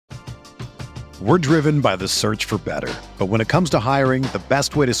We're driven by the search for better. But when it comes to hiring, the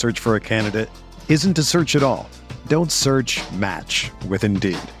best way to search for a candidate isn't to search at all. Don't search, match with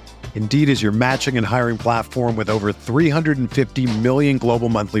Indeed. Indeed is your matching and hiring platform with over 350 million global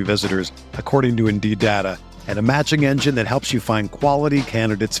monthly visitors, according to Indeed data, and a matching engine that helps you find quality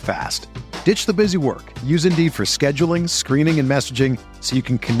candidates fast. Ditch the busy work. Use Indeed for scheduling, screening, and messaging so you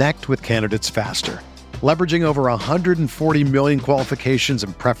can connect with candidates faster. Leveraging over 140 million qualifications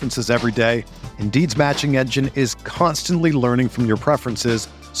and preferences every day, Indeed's matching engine is constantly learning from your preferences,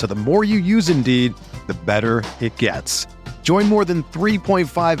 so the more you use Indeed, the better it gets. Join more than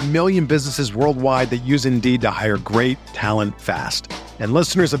 3.5 million businesses worldwide that use Indeed to hire great talent fast. And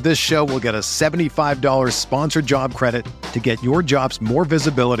listeners of this show will get a $75 sponsored job credit to get your jobs more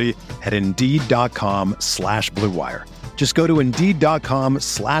visibility at Indeed.com/Blue Wire. Just go to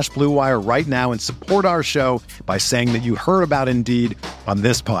Indeed.com/Blue Wire right now and support our show by saying that you heard about Indeed on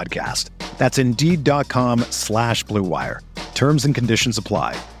this podcast. That's Indeed.com/Blue Wire. Terms and conditions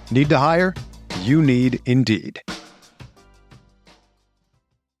apply. Need to hire? You need Indeed.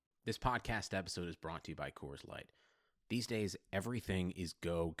 This podcast episode is brought to you by Coors Light. These days, everything is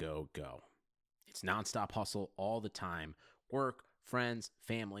go, go, go. It's nonstop hustle all the time. Work, friends,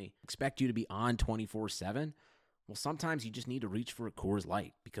 family, expect you to be on 24/7. Well, sometimes you just need to reach for a Coors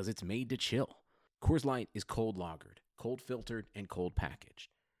Light because it's made to chill. Coors Light is cold lagered, cold filtered, and cold packaged.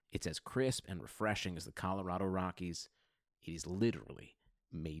 It's as crisp and refreshing as the Colorado Rockies. It is literally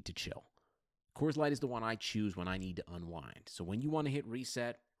made to chill. Coors Light is the one I choose when I need to unwind. So when you want to hit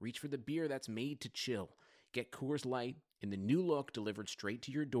reset, reach for the beer that's made to chill. Get Coors Light in the new look delivered straight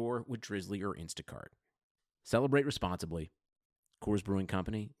to your door with Drizzly or Instacart. Celebrate responsibly. Coors Brewing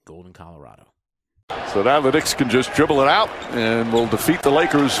Company, Golden, Colorado. So now the Knicks can just dribble it out and will defeat the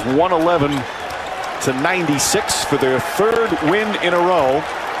Lakers 111-96 for their third win in a row.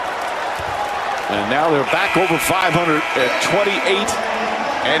 And now they're back over 500 at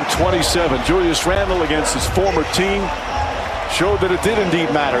 28-27. Julius Randle against his former team showed that it did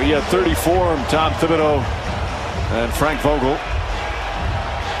indeed matter. He had 34, and Tom Thibodeau and Frank Vogel,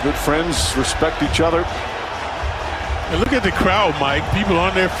 good friends, respect each other. And look at the crowd, Mike. People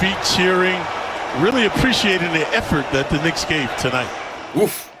on their feet cheering, really appreciating the effort that the Knicks gave tonight.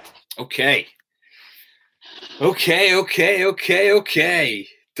 Oof. Okay.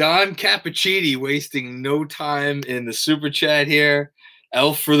 Don Cappuccini wasting no time in the super chat here.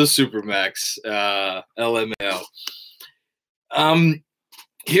 Elf for the Supermax. LMAO.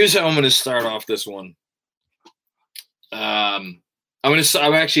 Here's how I'm going to start off this one. I'll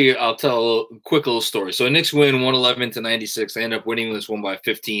tell a quick little story. So the Knicks win 111-96. They end up winning this one by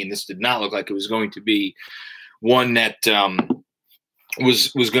 15. This did not look like it was going to be one that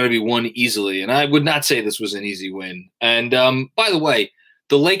was going to be won easily. And I would not say this was an easy win. And by the way,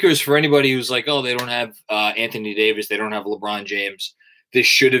 the Lakers, for anybody who's like, oh, they don't have Anthony Davis, they don't have LeBron James, this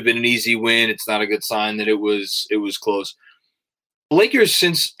should have been an easy win. It's not a good sign that it was close. The Lakers,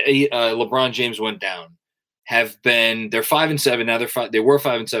 since LeBron James went down, they're 5-7 now. They were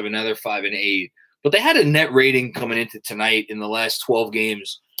 5-7 now. They're 5-8. But they had a net rating coming into tonight in the last 12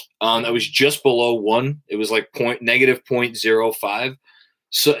 games that was just below 1. It was like negative 0.05.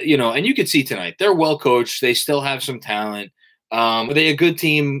 So and you could see tonight they're well coached. They still have some talent. Are they a good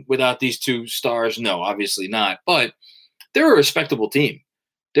team without these two stars? No, obviously not. But they're a respectable team.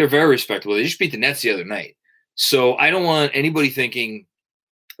 They're very respectable. They just beat the Nets the other night. So I don't want anybody thinking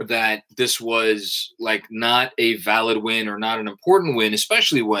that this was like not a valid win or not an important win,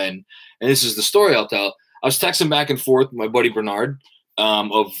 especially when, and this is the story I'll tell, I was texting back and forth with my buddy Bernard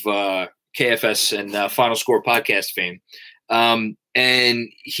of KFS and Final Score podcast fame. And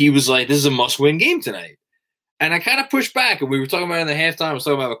he was like, this is a must-win game tonight. And I kind of pushed back, and we were talking about it in the halftime. I was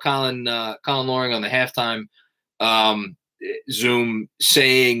talking about Colin Loring on the halftime Zoom,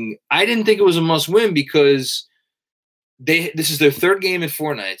 saying I didn't think it was a must-win because this is their third game in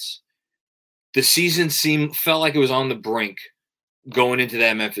 4 nights. The season felt like it was on the brink going into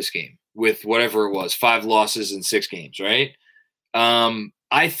that Memphis game with whatever it was, 5 losses in 6 games, right?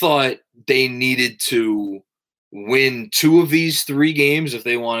 I thought they needed to win 2 of these 3 games if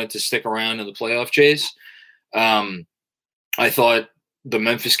they wanted to stick around in the playoff chase. I thought the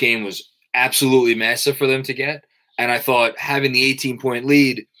Memphis game was absolutely massive for them to get. And I thought having the 18-point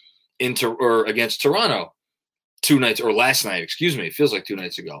lead against Toronto last night, it feels like 2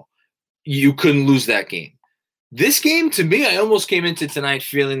 nights ago, you couldn't lose that game. This game, to me, I almost came into tonight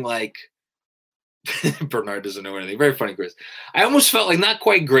feeling like Bernard doesn't know anything. Very funny, Chris. I almost felt like not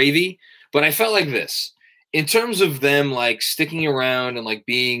quite gravy, but I felt like this. in terms of them like sticking around and like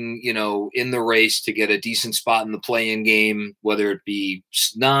being, in the race to get a decent spot in the play-in game, whether it be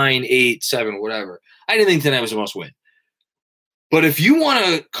 9, 8, 7, whatever, I didn't think tonight was a must-win. But if you want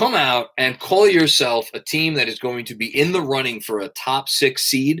to come out and call yourself a team that is going to be in the running for a top 6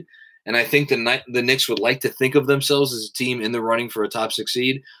 seed, and I think the Knicks would like to think of themselves as a team in the running for a top 6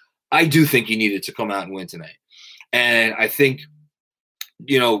 seed, I do think you needed to come out and win tonight. And I think,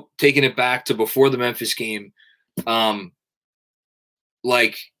 taking it back to before the Memphis game,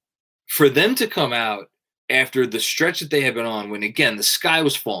 like for them to come out after the stretch that they had been on, when again the sky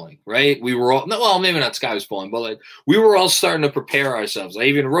was falling, right? We were all maybe not sky was falling, but like we were all starting to prepare ourselves. I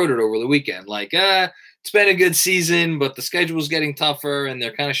even wrote it over the weekend, like it's been a good season, but the schedule's getting tougher, and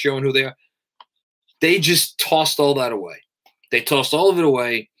they're kind of showing who they are. They just tossed all that away. They tossed all of it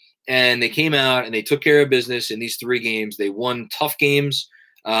away. And they came out and they took care of business in these 3 games. They won tough games.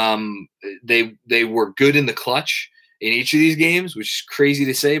 They were good in the clutch in each of these games, which is crazy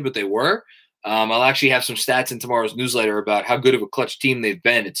to say, but they were. I'll actually have some stats in tomorrow's newsletter about how good of a clutch team they've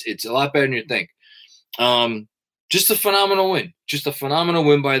been. It's a lot better than you think. Just a phenomenal win. Just a phenomenal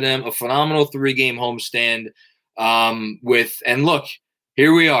win by them. A phenomenal 3-game homestand. And look,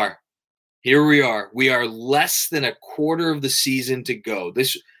 here we are. We are less than a quarter of the season to go. The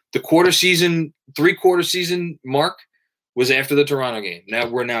 3-quarter season mark was after the Toronto game. Now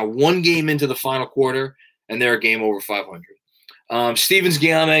we're 1 game into the final quarter, and they're a game over 500. Stevens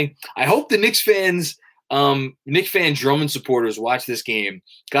Guillaume, I hope the Knicks fans, Knicks fan Drummond supporters watch this game.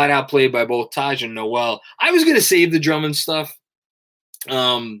 Got outplayed by both Taj and Noel. I was going to save the Drummond stuff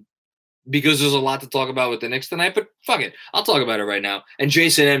because there's a lot to talk about with the Knicks tonight, but fuck it. I'll talk about it right now. And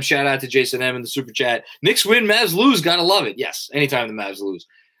Jason M, shout out to Jason M in the super chat. Knicks win, Mavs lose. Gotta love it. Yes, anytime the Mavs lose.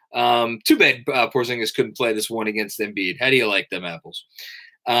 Too bad Porzingis couldn't play this one against Embiid. How do you like them apples?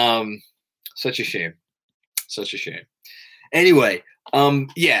 Such a shame. Anyway,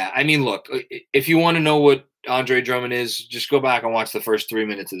 I mean, look, if you want to know what Andre Drummond is, just go back and watch the first 3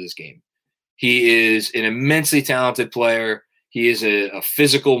 minutes of this game. He is an immensely talented player. He is a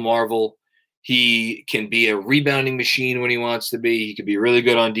physical marvel. He can be a rebounding machine when he wants to be. He can be really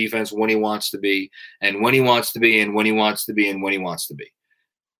good on defense when he wants to be, and when he wants to be, and when he wants to be, and when he wants to be.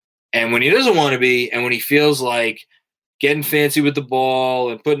 And when he doesn't want to be, and when he feels like getting fancy with the ball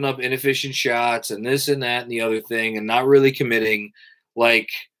and putting up inefficient shots and this and that and the other thing and not really committing, like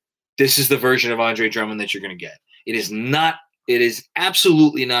this is the version of Andre Drummond that you're going to get. It is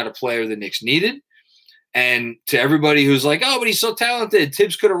absolutely not a player the Knicks needed. And to everybody who's like, oh, but he's so talented,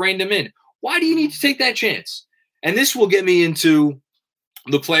 Tibbs could have reined him in. Why do you need to take that chance? And this will get me into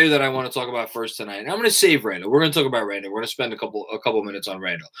the player that I want to talk about first tonight. And I'm going to save Randall. We're going to talk about Randall. We're going to spend a couple minutes on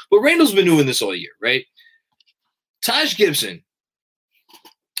Randall. But Randall's been doing this all year, right? Taj Gibson,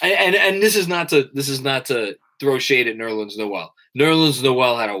 and this is not to throw shade at Nerlens Noel. Nerlens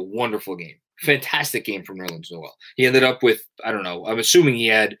Noel had a wonderful game. Fantastic game from Nerlens Noel. He ended up with, I don't know, I'm assuming he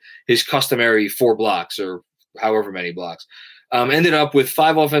had his customary 4 blocks or however many blocks. Ended up with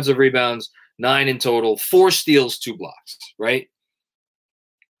 5 offensive rebounds, 9 in total, 4 steals, 2 blocks, right?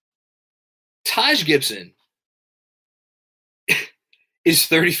 Taj Gibson is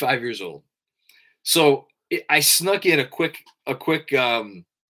 35 years old. So I snuck in a quick oh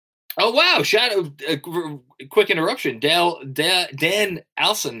wow, quick interruption. Dan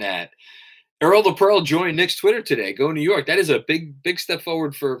Alsonat. Earl the Pearl joined Knicks Twitter today. Go New York. That is a big step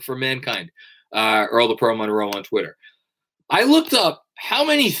forward for mankind. Earl the Pearl Monroe on Twitter. I looked up how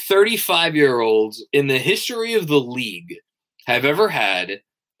many 35-year-olds in the history of the league have ever had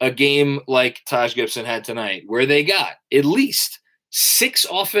a game like Taj Gibson had tonight, where they got at least 6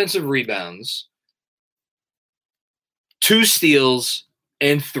 offensive rebounds, 2 steals,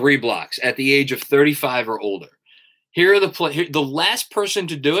 and 3 blocks at the age of 35 or older. Here are the last person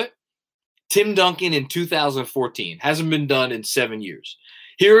to do it, Tim Duncan in 2014. Hasn't been done in 7 years.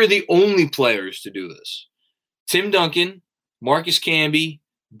 Here are the only players to do this. Tim Duncan, Marcus Camby,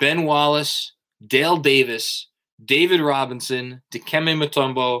 Ben Wallace, Dale Davis, David Robinson, Dikembe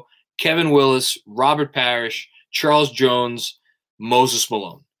Mutombo, Kevin Willis, Robert Parrish, Charles Jones, Moses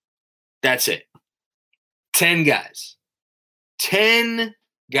Malone. That's it. 10 guys. 10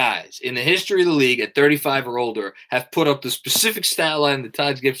 guys in the history of the league at 35 or older have put up the specific stat line that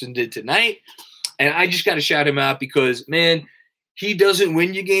Taj Gibson did tonight. And I just got to shout him out because, man, he doesn't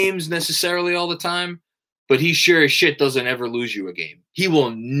win you games necessarily all the time, but he sure as shit doesn't ever lose you a game. He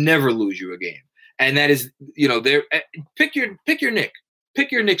will never lose you a game. And that is, there. Pick your Knick.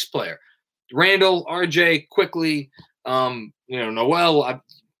 Pick your Knicks player. Randall, RJ, quickly, Noel,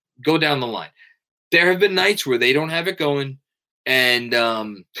 go down the line. There have been nights where they don't have it going. And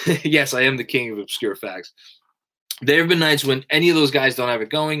yes, I am the king of obscure facts. There have been nights when any of those guys don't have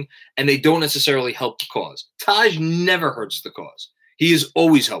it going, and they don't necessarily help the cause. Taj never hurts the cause. He is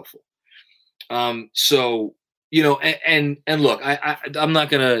always helpful. So, you know, and look, I'm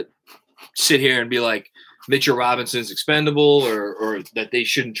not going to sit here and be like Mitchell Robinson's expendable or that they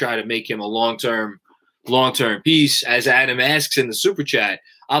shouldn't try to make him a long-term piece. As Adam asks in the super chat,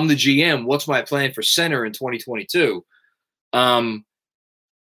 I'm the GM. What's my plan for center in 2022?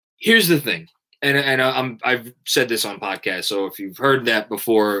 Here's the thing. And I've said this on podcasts, so if you've heard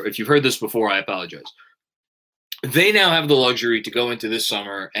this before, I apologize. They now have the luxury to go into this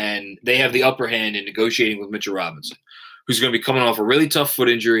summer, and they have the upper hand in negotiating with Mitchell Robinson, who's going to be coming off a really tough foot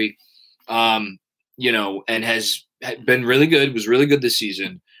injury, you know, and has been really good, was really good this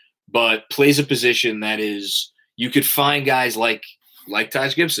season, but plays a position that is you could find guys like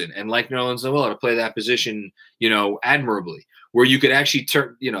Taj Gibson and like Nerlens Noel to play that position, you know, admirably, where you could actually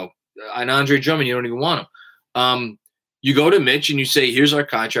turn, you know, an Andre Drummond, you don't even want him. You go to Mitch and you say, here's our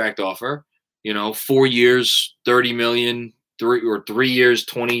contract offer, you know, 4 years, $30 million, 3 years,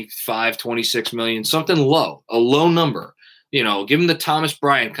 25, 26 million, something low, a low number. You know, give him the Thomas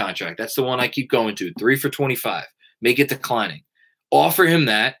Bryant contract. That's the one I keep going to, 3 for 25. Make it declining. Offer him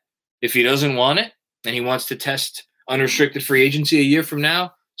that. If he doesn't want it and he wants to test unrestricted free agency a year from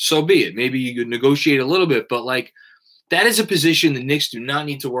now, so be it. Maybe you could negotiate a little bit, but like, that is a position the Knicks do not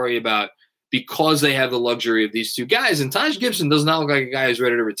need to worry about because they have the luxury of these two guys. And Taj Gibson does not look like a guy who's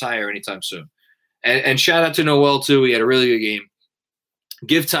ready to retire anytime soon. And shout out to Noel, too. He had a really good game.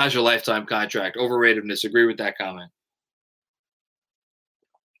 Give Taj a lifetime contract. Overratedness. Agree with that comment.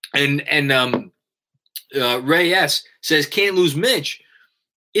 And Ray S. says, can't lose Mitch.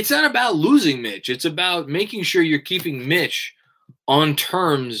 It's not about losing Mitch. It's about making sure you're keeping Mitch on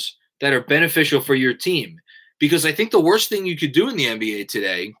terms that are beneficial for your team. Because I think the worst thing you could do in the NBA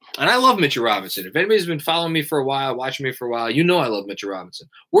today, and I love Mitchell Robinson. If anybody's been following me for a while, watching me for a while, you know I love Mitchell Robinson.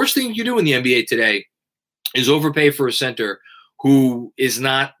 Worst thing you do in the NBA today is overpay for a center who is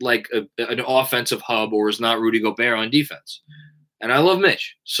not like an offensive hub or is not Rudy Gobert on defense. And I love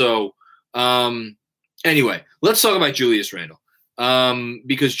Mitch. So anyway, let's talk about Julius Randle.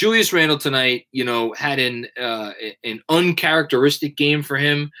 Because Julius Randle tonight, you know, had an uncharacteristic game for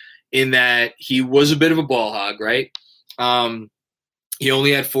him. In that he was a bit of a ball hog, right? He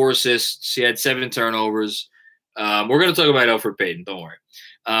only had 4 assists. He had 7 turnovers. We're going to talk about Elfrid Payton. Don't worry.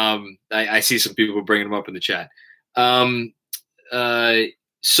 I see some people bringing him up in the chat.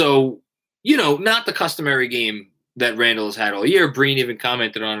 So, you know, not the customary game that Randle has had all year. Breen even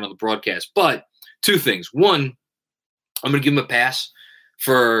commented on it on the broadcast. But 2 things. One, I'm going to give him a pass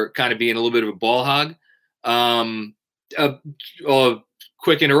for kind of being a little bit of a ball hog.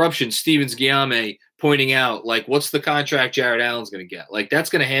 Quick interruption, Stevens Guillaume pointing out, like, what's the contract Jared Allen's going to get? Like,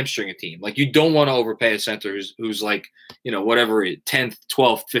 that's going to hamstring a team. Like, you don't want to overpay a center who's like, you know, whatever, 10th,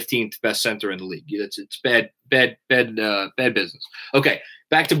 12th, 15th best center in the league. It's bad business. Okay,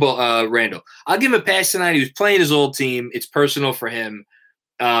 back to Randle. I'll give him a pass tonight. He was playing his old team. It's personal for him.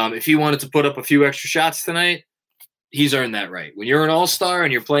 If he wanted to put up a few extra shots tonight, he's earned that right. When you're an all-star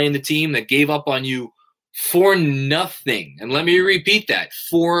and you're playing the team that gave up on you for nothing. And let me repeat that,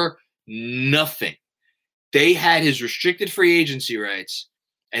 for nothing. They had his restricted free agency rights,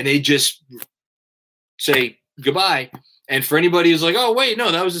 and they just say goodbye. And for anybody who's like, oh, wait,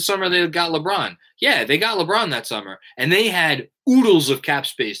 no, that was the summer they got LeBron. Yeah, they got LeBron that summer, and they had oodles of cap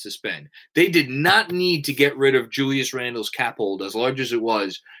space to spend. They did not need to get rid of Julius Randle's cap hold, as large as it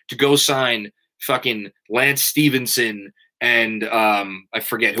was, to go sign fucking Lance Stevenson and I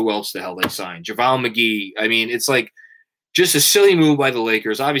forget who else the hell they signed. JaVale McGee. I mean, it's like just a silly move by the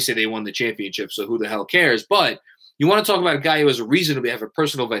Lakers. Obviously, they won the championship, so who the hell cares? But you want to talk about a guy who has a reason to have a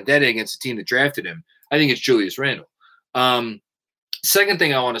personal vendetta against the team that drafted him. I think it's Julius Randle. Second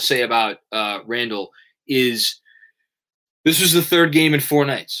thing I want to say about Randle is this was the 3rd game in 4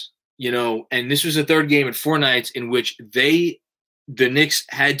 nights, you know, and this was the 3rd game in 4 nights in which the Knicks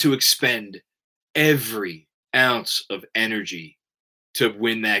had to expend every ounce of energy to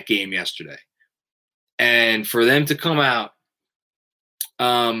win that game yesterday. And for them to come out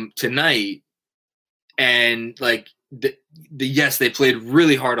tonight and like yes, they played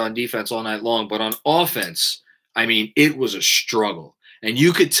really hard on defense all night long, but on offense, I mean, it was a struggle. And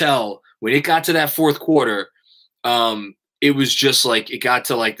you could tell when it got to that 4th quarter, it was just like it got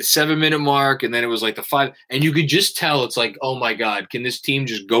to like the 7-minute mark, and then it was like the 5, and you could just tell it's like, oh my God, can this team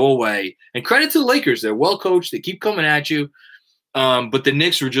just go away? And credit to the Lakers, they're well coached, they keep coming at you. But the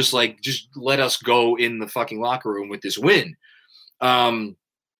Knicks were just like, just let us go in the fucking locker room with this win.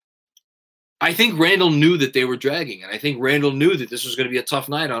 I think Randall knew that they were dragging, and I think Randall knew that this was going to be a tough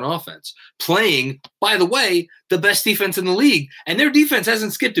night on offense. Playing, by the way, the best defense in the league, and their defense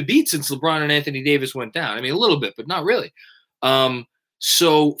hasn't skipped a beat since LeBron and Anthony Davis went down. I mean, a little bit, but not really.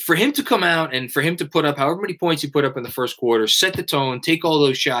 So for him to come out and for him to put up however many points he put up in the first quarter, set the tone, take all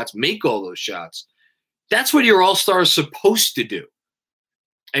those shots, make all those shots, that's what your all-star is supposed to do.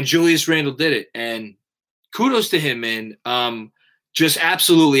 And Julius Randle did it, and kudos to him, man. Just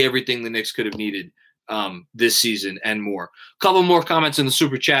absolutely everything the Knicks could have needed this season and more. A couple more comments in the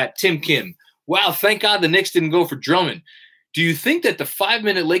super chat. Tim Kim. Wow, thank God the Knicks didn't go for Drummond. Do you think that the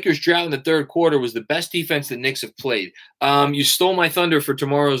 5-minute Lakers drought in the third quarter was the best defense the Knicks have played? You stole my thunder for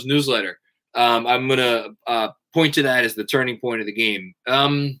tomorrow's newsletter. I'm going to point to that as the turning point of the game.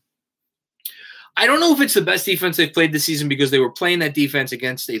 I don't know if it's the best defense they've played this season because they were playing that defense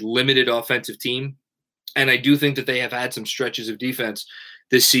against a limited offensive team. And I do think that they have had some stretches of defense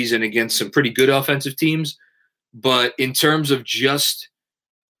this season against some pretty good offensive teams. But in terms of just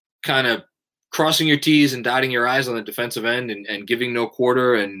kind of crossing your T's and dotting your I's on the defensive end and giving no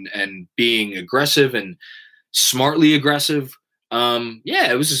quarter and being aggressive and smartly aggressive,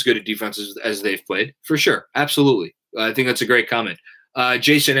 it was as good a defense as they've played, for sure. Absolutely. I think that's a great comment.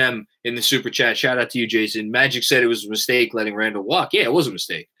 Jason M. in the super chat. Shout out to you, Jason. Magic said it was a mistake letting Randall walk. Yeah, it was a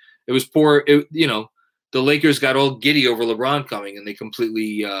mistake. It was poor. The Lakers got all giddy over LeBron coming, and they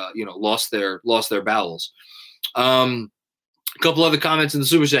completely, lost their bowels. A couple other comments in the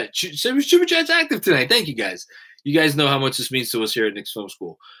super chat. Super chat's active tonight. Thank you guys. You guys know how much this means to us here at Knicks Film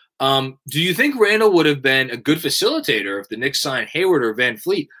School. Do you think Randall would have been a good facilitator if the Knicks signed Hayward or Van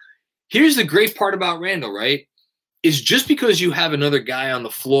Fleet? Here's the great part about Randall, right? Is just because you have another guy on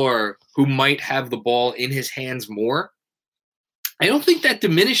the floor who might have the ball in his hands more, I don't think that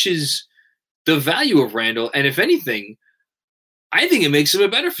diminishes the value of Randall. And if anything, I think it makes him a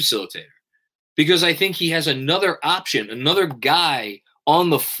better facilitator because I think he has another option, another guy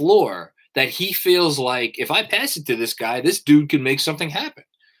on the floor that he feels like if I pass it to this guy, this dude can make something happen.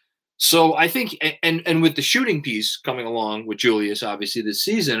 So I think, and with the shooting piece coming along with Julius, obviously this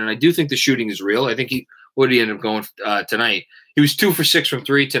season, and I do think the shooting is real. I think what did he end up going tonight? He was 2 for 6 from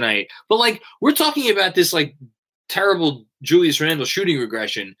 3 tonight. But we're talking about this terrible Julius Randle shooting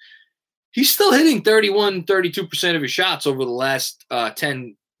regression. He's still hitting 31, 32% of his shots over the last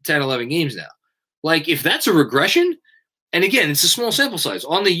 10, 11 games now. If that's a regression, and again, it's a small sample size.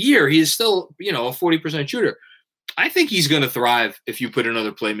 On the year, he is still, a 40% shooter. I think he's going to thrive if you put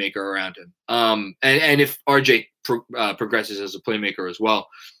another playmaker around him. And if RJ progresses as a playmaker as well.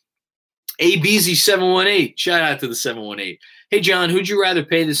 ABZ718, shout out to the 718. Hey, John, who'd you rather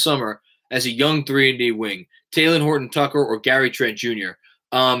pay this summer as a young 3-and-D wing? Talen Horton-Tucker or Gary Trent Jr.?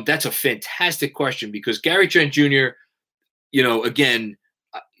 That's a fantastic question because Gary Trent Jr., again,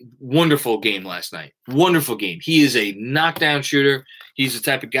 wonderful game last night. Wonderful game. He is a knockdown shooter. He's the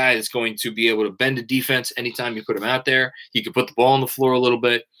type of guy that's going to be able to bend a defense anytime you put him out there. He can put the ball on the floor a little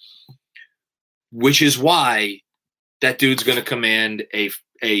bit, which is why that dude's going to command a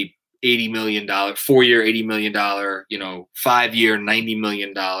 $80 million, 4-year, $80 million, 5-year, $90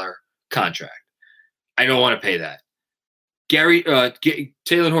 million contract. I don't want to pay that.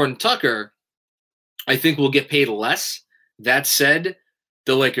 Talen Horton-Tucker, I think will get paid less. That said,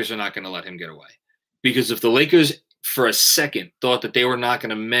 the Lakers are not going to let him get away. Because if the Lakers, for a second, thought that they were not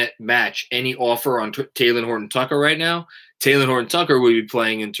going to match any offer on Talen Horton-Tucker right now, Talen Horton-Tucker would be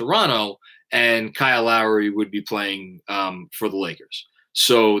playing in Toronto, and Kyle Lowry would be playing for the Lakers.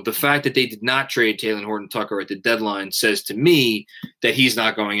 So the fact that they did not trade Talen Horton-Tucker at the deadline says to me that he's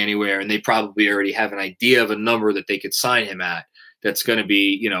not going anywhere, and they probably already have an idea of a number that they could sign him at that's going to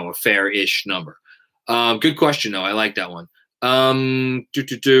be, a fair-ish number. Good question, though. I like that one. My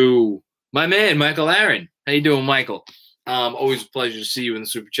man, Michael Aaron. How you doing, Michael? Always a pleasure to see you in the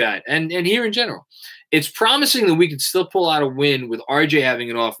super chat and here in general. It's promising that we could still pull out a win with RJ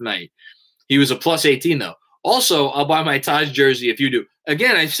having an off night. He was a plus 18, though. Also, I'll buy my Taj jersey if you do.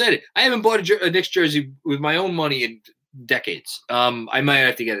 Again, I've said it. I haven't bought a Knicks jersey with my own money in decades. I might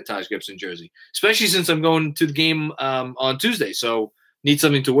have to get a Taj Gibson jersey, especially since I'm going to the game on Tuesday. So need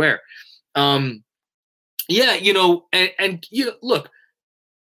something to wear. Look,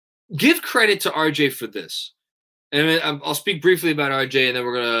 give credit to RJ for this. And I'll speak briefly about RJ, and then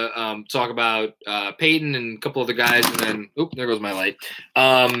we're going to talk about Peyton and a couple other guys. And then, there goes my light.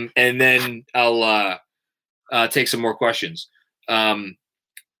 And then I'll take some more questions. RJ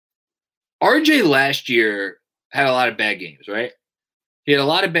last year had a lot of bad games, right? He had a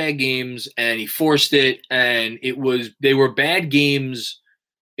lot of bad games, and he forced it, and they were bad games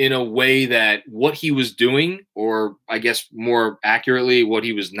in a way that what he was doing, or I guess more accurately, what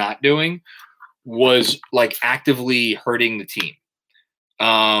he was not doing, was like actively hurting the team.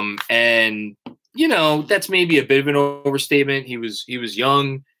 And that's maybe a bit of an overstatement. He was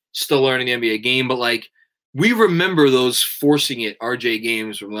young, still learning the NBA game, but like we remember those forcing it RJ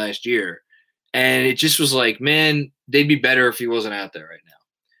games from last year. And it just was like, man, they'd be better if he wasn't out there right now.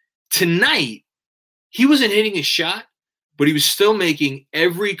 Tonight, he wasn't hitting his shot, but he was still making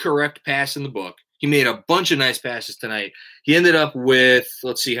every correct pass in the book. He made a bunch of nice passes tonight. He ended up with,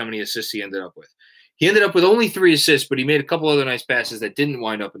 let's see how many assists he ended up with. He ended up with only 3 assists, but he made a couple other nice passes that didn't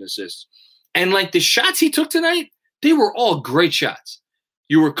wind up in assists. And like the shots he took tonight, they were all great shots.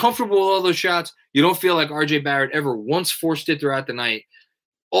 You were comfortable with all those shots. You don't feel like RJ Barrett ever once forced it throughout the night.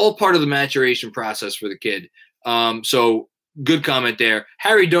 All part of the maturation process for the kid. So good comment there.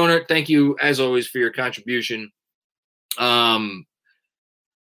 Harry Donut, thank you as always for your contribution. What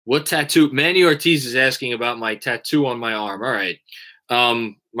tattoo? Manny Ortiz is asking about my tattoo on my arm. All right.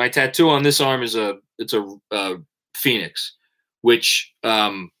 My tattoo on this arm is a phoenix, which,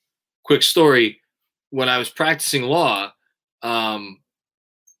 quick story, when I was practicing law,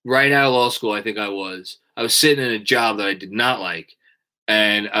 right out of law school, I think I was sitting in a job that I did not like.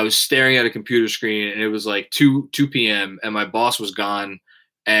 And I was staring at a computer screen, and it was like 2 p.m. and my boss was gone.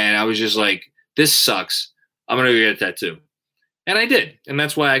 And I was just like, this sucks. I'm going to go get a tattoo. And I did. And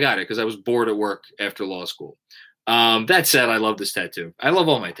that's why I got it, because I was bored at work after law school. That said, I love this tattoo. I love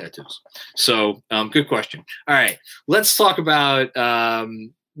all my tattoos. So good question. All right. Let's talk about,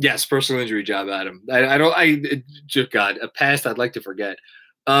 yes, personal injury job, Adam. God, a past I'd like to forget.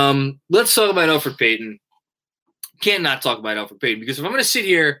 Let's talk about Elfrid Payton. Can't not talk about Elfrid Payton, because if I'm going to sit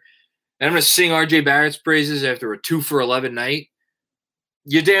here and I'm going to sing RJ Barrett's praises after a 2 for 11 night,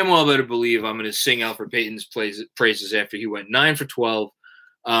 you damn well better believe I'm going to sing Elfrid Payton's praises after he went 9 for 12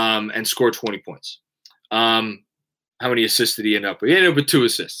 and scored 20 points. How many assists did he end up with? He ended up with 2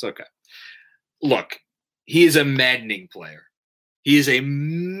 assists. Okay. Look, he is a maddening player. He is a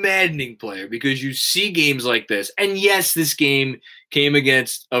maddening player because you see games like this. And yes, this game came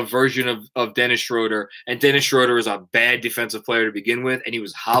against a version of Dennis Schroeder. And Dennis Schroeder is a bad defensive player to begin with. And he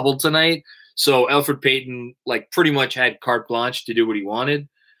was hobbled tonight. So Elfrid Payton pretty much had carte blanche to do what he wanted.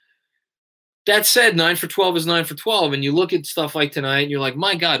 That said, 9 for 12 is 9 for 12. And you look at stuff like tonight and you're like,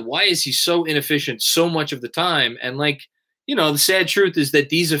 my God, why is he so inefficient so much of the time? And the sad truth is that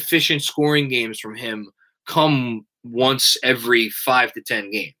these efficient scoring games from him come once every 5 to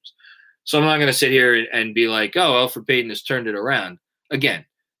 10 games. So I'm not going to sit here and be like, oh, Elfrid Payton has turned it around. Again,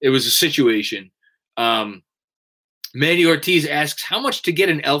 it was a situation. Manny Ortiz asks, how much to get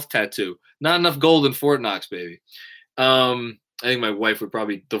an elf tattoo? Not enough gold in Fort Knox, baby. I think my wife would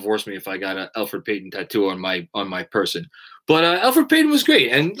probably divorce me if I got an Elfrid Payton tattoo on my person. But Elfrid Payton was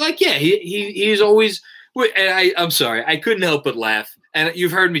great. And he's always – and I'm sorry. I couldn't help but laugh. And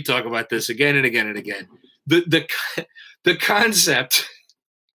you've heard me talk about this again and again and again. The concept –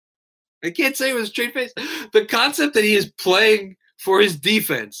 I can't say it with a straight face. The concept that he is playing for his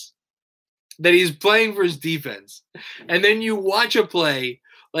defense. And then you watch a play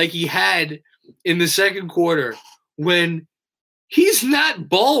like he had in the second quarter when he's not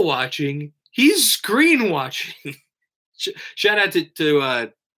ball watching, he's screen watching. Shout out to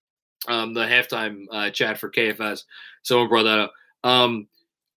the halftime chat for KFS. Someone brought that up.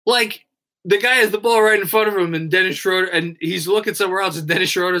 The guy has the ball right in front of him, and Dennis Schroeder, and he's looking somewhere else, and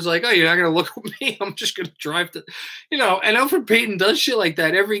Dennis Schroeder's like, oh, you're not going to look at me? I'm just going to drive to, and Elfrid Payton does shit like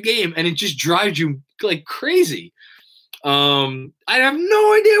that every game, and it just drives you like crazy. I have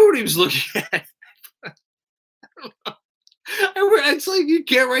no idea what he was looking at. I don't know. It's like, you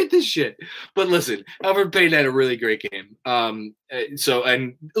can't write this shit. But listen, Elfrid Payton had a really great game.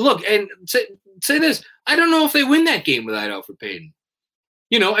 Say this, I don't know if they win that game without Elfrid Payton.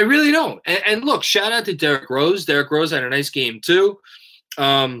 I really don't. And look, shout out to Derrick Rose. Derrick Rose had a nice game too.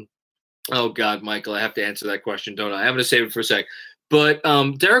 Oh God, Michael, I have to answer that question, don't I? I'm going to save it for a sec. But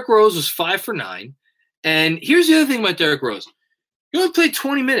Derrick Rose was 5 for 9. And here's the other thing about Derrick Rose. He only played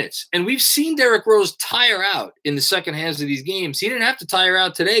 20 minutes. And we've seen Derrick Rose tire out in the second halves of these games. He didn't have to tire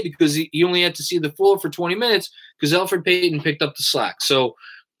out today because he only had to see the floor for 20 minutes because Elfrid Payton picked up the slack. So,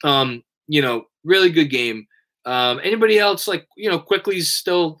 really good game. Anybody else, Quickly's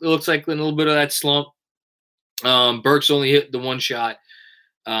still, it looks like in a little bit of that slump. Burks only hit the one shot.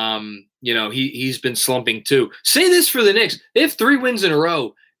 He's been slumping too. Say this for the Knicks. They have 3 wins in a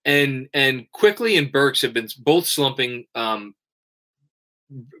row, and Quickly and Burks have been both slumping.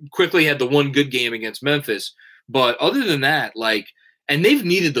 Quickly had the one good game against Memphis, but other than that, and they've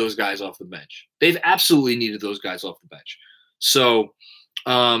needed those guys off the bench. They've absolutely needed those guys off the bench. So,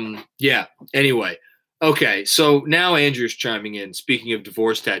 anyway. Okay, so now Andrew's chiming in, speaking of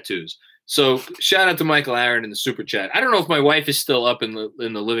divorce tattoos. So shout out to Michael Aaron in the super chat. I don't know if my wife is still up in the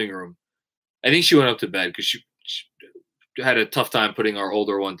living room. I think she went up to bed because she had a tough time putting our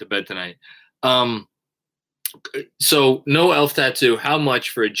older one to bed tonight. So no elf tattoo. How much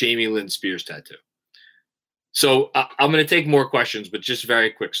for a Jamie Lynn Spears tattoo? So I'm going to take more questions, but just a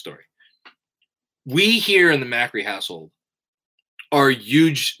very quick story. We here in the Macri household are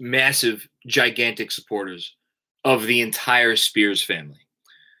huge, massive, gigantic supporters of the entire Spears family.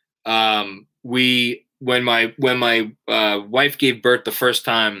 When my wife gave birth the first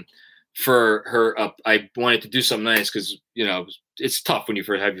time for her, I wanted to do something nice because it's tough when you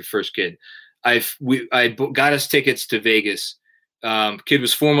first have your first kid. I got us tickets to Vegas. Kid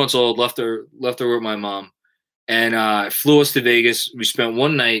was 4 months old. Left her with my mom, and flew us to Vegas. We spent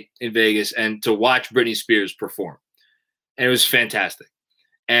one night in Vegas and to watch Britney Spears perform, and it was fantastic.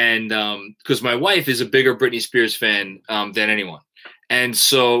 And because my wife is a bigger Britney Spears fan than anyone. And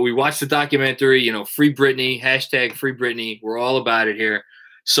so we watched the documentary, Free Britney, hashtag Free Britney. We're all about it here.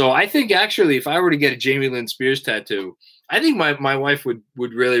 So I think actually if I were to get a Jamie Lynn Spears tattoo, I think my wife would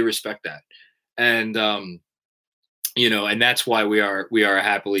really respect that. And, and that's why we are a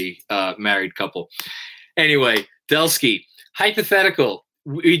happily married couple. Anyway, Delsky, hypothetical.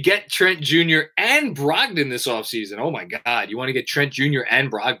 We get Trent Jr. and Brogdon this offseason. Oh, my God. You want to get Trent Jr. and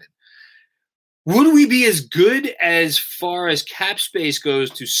Brogdon. Would we be as good as far as cap space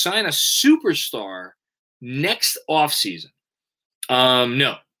goes to sign a superstar next offseason?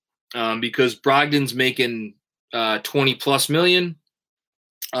 No, because Brogdon's making $20+ million.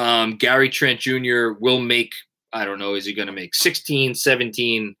 Gary Trent Jr. will make, I don't know, is he going to make 16,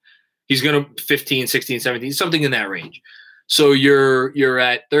 17? He's going to 15, 16, 17, something in that range. So you're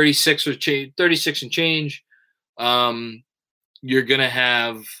at 36 and change. You're going to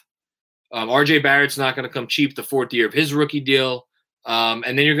have RJ Barrett's not going to come cheap the fourth year of his rookie deal. And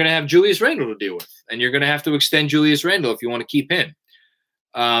then you're going to have Julius Randle to deal with. And you're going to have to extend Julius Randle if you want to keep him.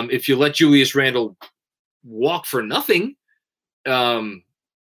 If you let Julius Randle walk for nothing, then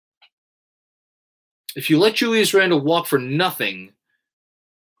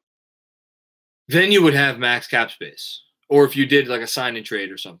you would have max cap space. Or if you did like a sign and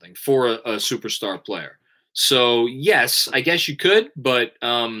trade or something for a superstar player. So, yes, I guess you could, but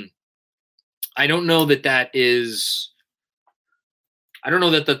I don't know that's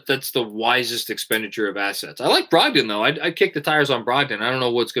the wisest expenditure of assets. I like Brogdon, though. I'd kick the tires on Brogdon. I don't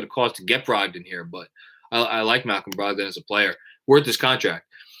know what it's going to cost to get Brogdon here, but I like Malcolm Brogdon as a player. Worth his contract.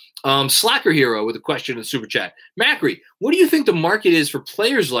 Slacker Hero with a question in the super chat. Macri, what do you think the market is for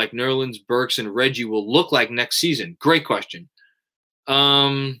players like Nerlens, Burks, and Reggie will look like next season? Great question.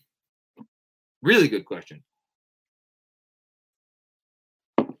 Really good question.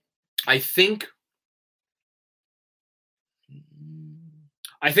 I think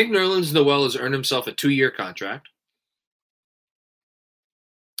Nerlens Noel has earned himself a 2-year contract.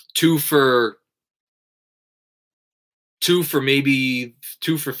 2 for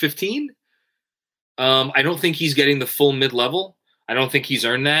 15. I don't think he's getting the full mid-level. I don't think he's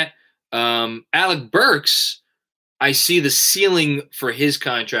earned that. Alec Burks, I see the ceiling for his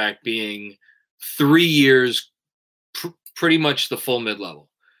contract being 3 years, pretty much the full mid-level.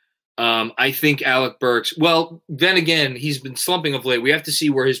 I think Alec Burks, well, then again, he's been slumping of late. We have to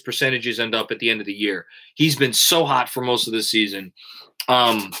see where his percentages end up at the end of the year. He's been so hot for most of the season.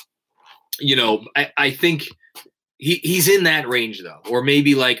 I think he's in that range, though, or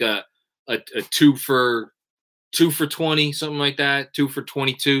maybe like a 2 for 20, something like that, 2 for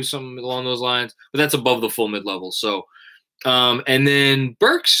 22, something along those lines. But that's above the full mid-level. So, and then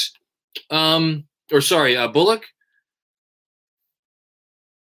Burks, Bullock.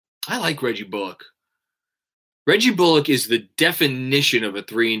 I like Reggie Bullock. Reggie Bullock is the definition of a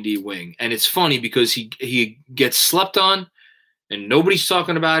 3-and-D wing. And it's funny because he gets slept on and nobody's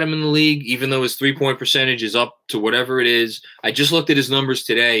talking about him in the league, even though his 3-point percentage is up to whatever it is. I just looked at his numbers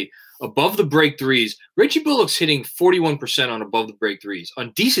today. Above the break threes, Reggie Bullock's hitting 41% on above the break threes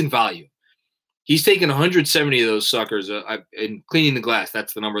on decent value. He's taken 170 of those suckers and cleaning the glass.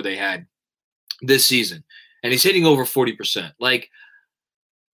 That's the number they had this season. And he's hitting over 40%. Like,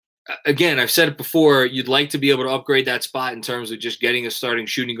 again, I've said it before, you'd like to be able to upgrade that spot in terms of just getting a starting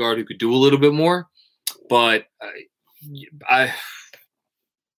shooting guard who could do a little bit more. But,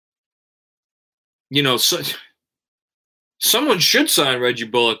 someone should sign Reggie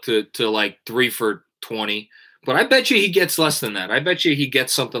Bullock to like 3 for 20. But I bet you he gets less than that. I bet you he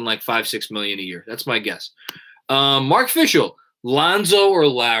gets something like $5-6 million a year. That's my guess. Mark Fischel, Lonzo or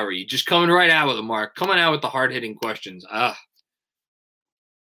Lowry? Just coming right out with it, Mark. Coming out with the hard-hitting questions.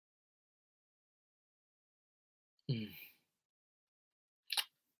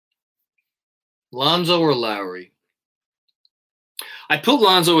 Lonzo or Lowry? I put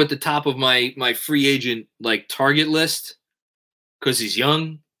Lonzo at the top of my free agent like target list because he's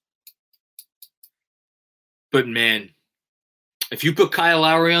young. But man, if you put Kyle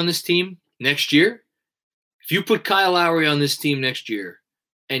Lowry on this team next year,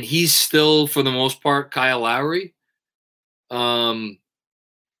 and he's still for the most part Kyle Lowry, and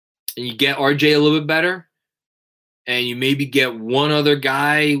you get RJ a little bit better, and you maybe get one other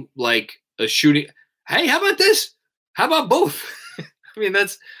guy like a shooting. Hey, how about this? How about both? I mean,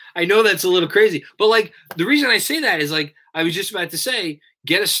 I know that's a little crazy, but like the reason I say that is like I was just about to say,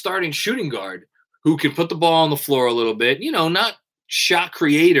 get a starting shooting guard who can put the ball on the floor a little bit, not shot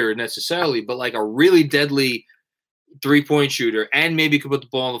creator necessarily, but like a really deadly 3-point shooter and maybe could put the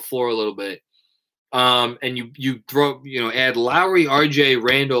ball on the floor a little bit. And you throw, add Lowry, RJ,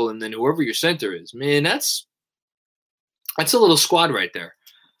 Randall, and then whoever your center is, man, that's a little squad right there.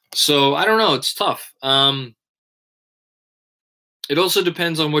 So I don't know. It's tough. It also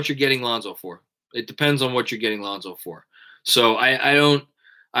depends on what you're getting Lonzo for. So I don't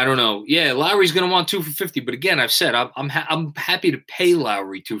know. Yeah, Lowry's going to want 2 for $50, but again, I've said I'm happy to pay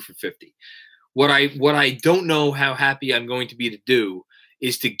Lowry 2 for $50. What I don't know how happy I'm going to be to do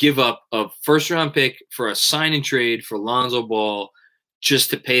is to give up a first-round pick for a sign and trade for Lonzo Ball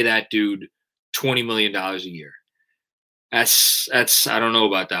just to pay that dude $20 million a year. That's I don't know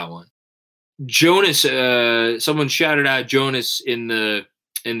about that one. Jonas, someone shouted out Jonas in the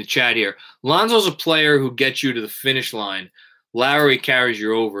chat here. Lonzo's a player who gets you to the finish line. Lowry carries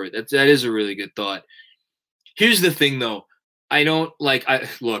you over it. That is a really good thought. Here's the thing, though. I don't like.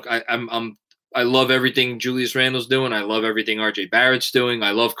 I love everything Julius Randle's doing. I love everything RJ Barrett's doing.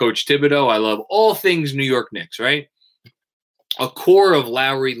 I love Coach Thibodeau. I love all things New York Knicks. Right? A core of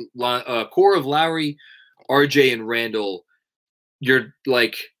Lowry, RJ, and Randle. You're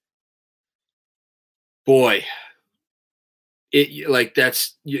like, boy.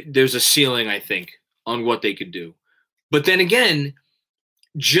 There's a ceiling, I think, on what they could do. But then again,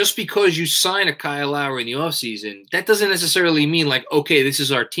 just because you sign a Kyle Lowry in the offseason, that doesn't necessarily mean like, okay, this is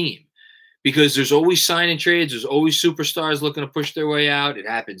our team. Because there's always sign and trades. There's always superstars looking to push their way out. It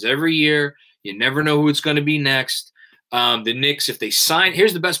happens every year. You never know who it's going to be next. The Knicks, if they sign,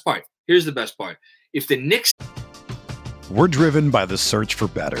 here's the best part. If the Knicks. We're driven by the search for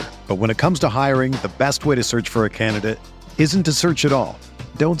better. But when it comes to hiring, the best way to search for a candidate isn't to search at all.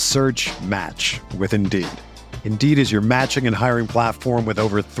 Don't search, match with Indeed. Indeed is your matching and hiring platform with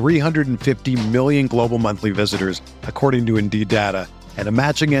over 350 million global monthly visitors, according to Indeed data, and a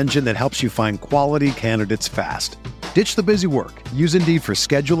matching engine that helps you find quality candidates fast. Ditch the busy work. Use Indeed for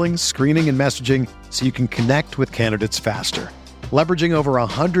scheduling, screening, and messaging so you can connect with candidates faster. Leveraging over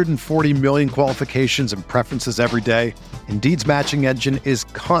 140 million qualifications and preferences every day, Indeed's matching engine is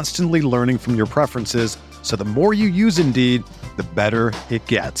constantly learning from your preferences, so the more you use Indeed, the better it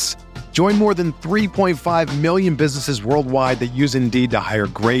gets. Join more than 3.5 million businesses worldwide that use Indeed to hire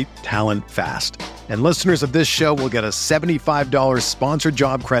great talent fast. And listeners of this show will get a $75 sponsored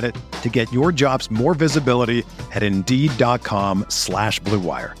job credit to get your jobs more visibility at Indeed.com/Blue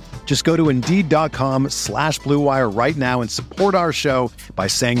Wire. Just go to Indeed.com/Blue Wire right now and support our show by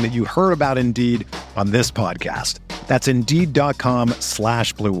saying that you heard about Indeed on this podcast. That's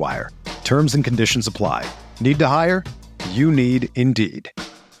Indeed.com/Blue Wire. Terms and conditions apply. Need to hire? You need Indeed.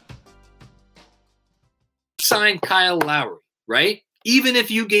 Sign Kyle Lowry, right? Even if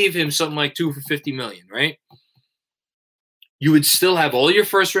you gave him something like 2 for $50 million, right? You would still have all your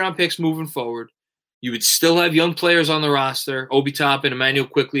first-round picks moving forward. You would still have young players on the roster, Obi Toppin, Emmanuel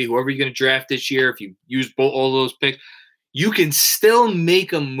Quickley, whoever you're going to draft this year. If you use all those picks, you can still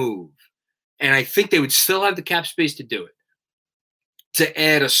make a move. And I think they would still have the cap space to do it, to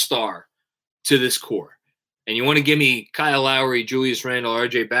add a star to this core. And you want to give me Kyle Lowry, Julius Randle,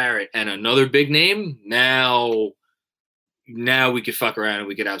 RJ Barrett, and another big name? Now we could fuck around and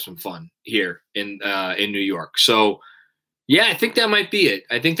we could have some fun here in New York. So, yeah, I think that might be it.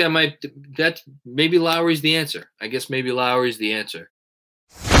 I think that maybe Lowry's the answer. I guess maybe Lowry's the answer.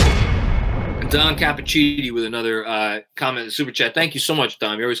 Don Cappuccini with another comment in the Super Chat. Thank you so much,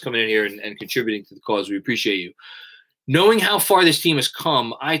 Don. You're always coming in here and contributing to the cause. We appreciate you. Knowing how far this team has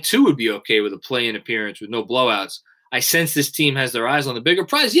come, I too would be okay with a play-in appearance with no blowouts. I sense this team has their eyes on the bigger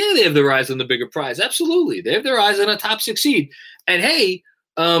prize. Yeah, they have their eyes on the bigger prize. Absolutely. They have their eyes on a top 6 seed. And hey,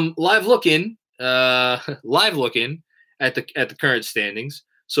 live looking at the current standings.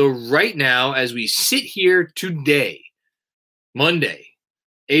 So right now, as we sit here today, Monday,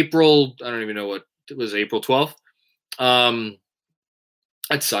 April, I don't even know what it was, April 12th.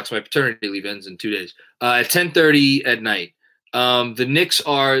 That sucks. My paternity leave ends in 2 days. At 10:30 at night. The Knicks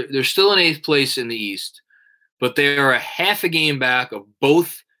they're still in 8th place in the East, but they are a half a game back of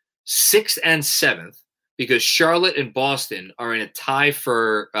both 6th and 7th because Charlotte and Boston are in a tie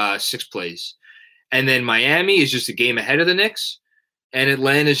for 6th place. And then Miami is just a game ahead of the Knicks, and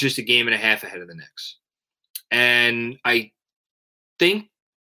Atlanta is just a game and a half ahead of the Knicks. And I think,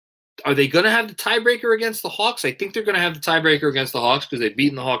 are they going to have the tiebreaker against the Hawks? I think they're going to have the tiebreaker against the Hawks because they've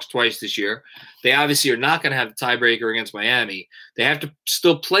beaten the Hawks twice this year. They obviously are not going to have the tiebreaker against Miami. They have to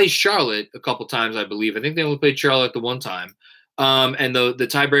still play Charlotte a couple times, I believe. I think they only played Charlotte the one time. And the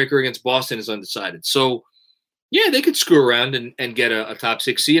tiebreaker against Boston is undecided. So, yeah, they could screw around and get a top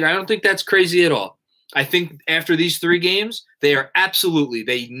 6 seed. I don't think that's crazy at all. I think after these 3 games, they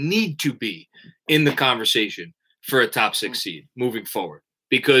need to be in the conversation for a top 6 seed moving forward.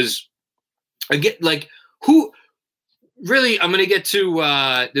 Because, again, like, who really, I'm going to get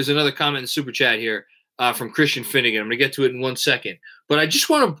to, there's another comment in the super chat here from Christian Finnegan. I'm going to get to it in 1 second. But I just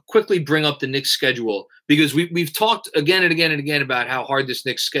want to quickly bring up the Knicks schedule because we've talked again and again and again about how hard this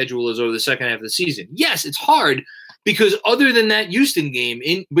Knicks schedule is over the second half of the season. Yes, it's hard because other than that Houston game,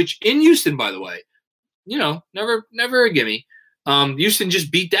 in Houston, by the way, never a gimme. Houston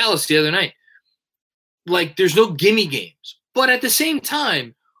just beat Dallas the other night. Like, there's no gimme games. But at the same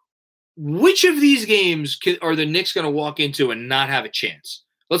time, which of these games are the Knicks going to walk into and not have a chance?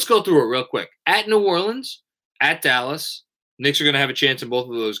 Let's go through it real quick. At New Orleans, at Dallas, Knicks are going to have a chance in both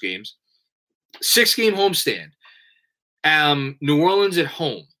of those games. 6-game homestand. New Orleans at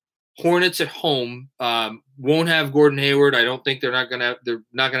home. Hornets at home. Won't have Gordon Hayward. I don't think they're not going to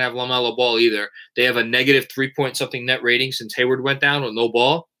have LaMelo Ball either. They have a negative 3-point-something net rating since Hayward went down with no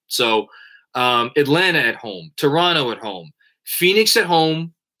ball. So Atlanta at home. Toronto at home. Phoenix at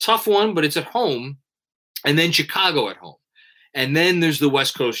home, tough one, but it's at home, and then Chicago at home. And then there's the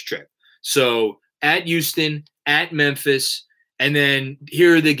West Coast trip. So at Houston, at Memphis, and then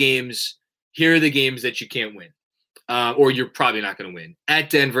here are the games that you can't win, or you're probably not going to win. At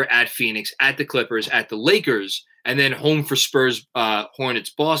Denver, at Phoenix, at the Clippers, at the Lakers, and then home for Spurs,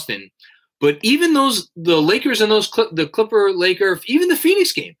 Hornets, Boston. But even the Lakers and the Clipper, Laker, even the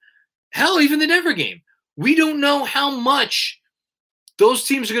Phoenix game, hell, even the Denver game, we don't know how much those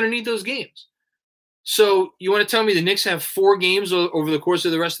teams are going to need those games. So you want to tell me the Knicks have 4 games over the course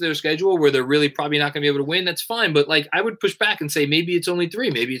of the rest of their schedule where they're really probably not going to be able to win? That's fine. But, like, I would push back and say maybe it's only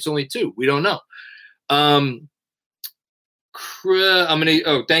 3. Maybe it's only 2. We don't know.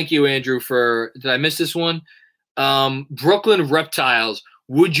 Thank you, Andrew, did I miss this one? Brooklyn Reptiles.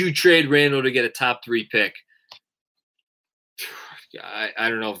 Would you trade Randall to get a top 3 pick? I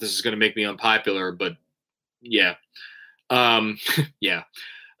don't know if this is going to make me unpopular, but yeah. Yeah.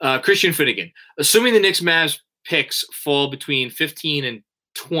 Christian Finnegan. Assuming the Knicks Mavs picks fall between 15 and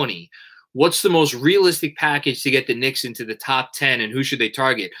 20, what's the most realistic package to get the Knicks into the top 10, and who should they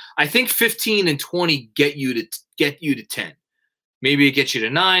target? I think 15 and 20 get you to 10. Maybe it gets you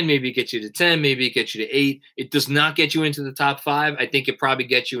to 9, maybe it gets you to 10, maybe it gets you to 8. It does not get you into the top 5. I think it probably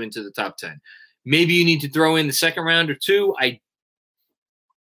gets you into the top 10. Maybe you need to throw in the second round or 2.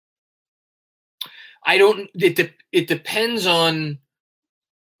 It depends on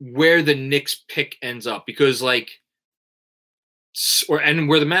where the Knicks pick ends up because where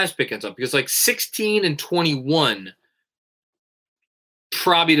the Mavs pick ends up because 16 and 21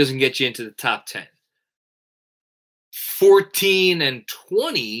 probably doesn't get you into the top 10. 14 and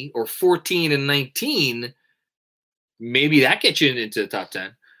 20 or 14 and 19, maybe that gets you into the top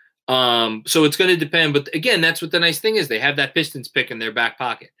 10. So it's going to depend. But again, that's what the nice thing is. They have that Pistons pick in their back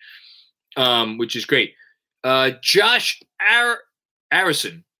pocket. Which is great. Josh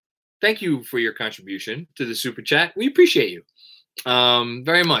Arison, thank you for your contribution to the super chat. We appreciate you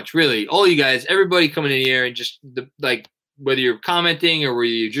very much, really. All you guys, everybody coming in here and just whether you're commenting or whether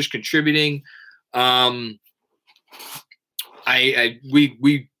you're just contributing. We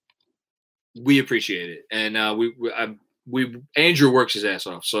appreciate it, and Andrew works his ass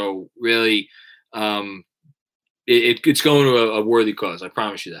off. So really, it's going to a worthy cause. I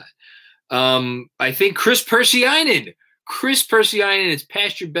promise you that. I think Chris Persianen, it's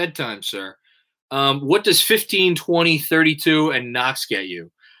past your bedtime, sir. What does 15, 20, 32, and Knox get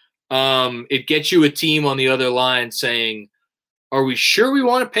you? It gets you a team on the other line saying, are we sure we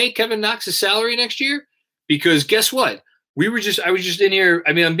want to pay Kevin Knox's salary next year? Because guess what? I was just in here.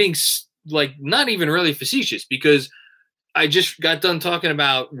 I mean, I'm being not even really facetious because I just got done talking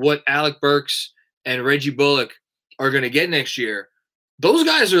about what Alec Burks and Reggie Bullock are going to get next year. Those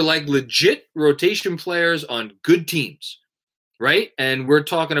guys are legit rotation players on good teams, right? And we're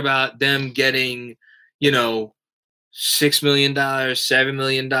talking about them getting, $6 million, $7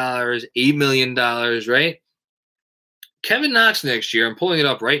 million, $8 million, right? Kevin Knox next year, I'm pulling it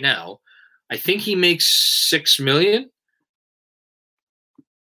up right now. I think he makes $6 million.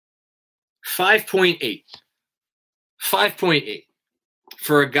 5.8. 5.8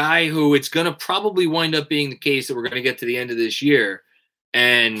 for a guy who it's going to probably wind up being the case that we're going to get to the end of this year.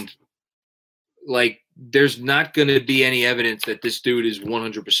 And like, there's not going to be any evidence that this dude is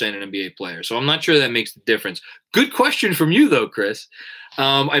 100% an NBA player. So I'm not sure that makes the difference. Good question from you though, Chris.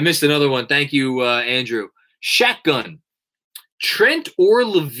 I missed another one. Thank you, Andrew. Shotgun. Trent or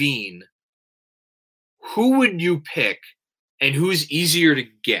LaVine, who would you pick and who's easier to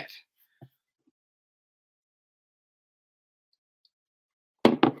get?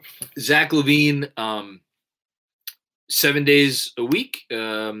 Zach LaVine, 7 days a week,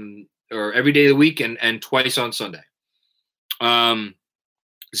 or every day of the week, and twice on Sunday.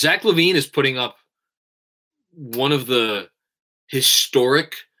 Zach LaVine is putting up one of the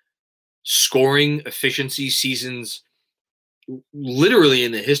historic scoring efficiency seasons literally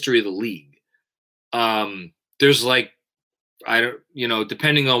in the history of the league. There's like,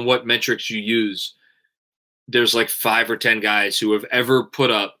 depending on what metrics you use, there's like 5 or 10 guys who have ever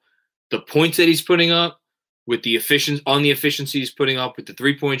put up the points that he's putting up with the efficiency he's putting up with the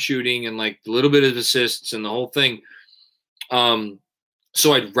 3-point shooting and like a little bit of assists and the whole thing.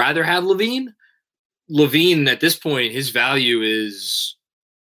 So I'd rather have LaVine. LaVine at this point, his value is,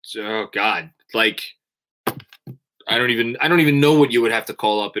 oh God, like I don't even know what you would have to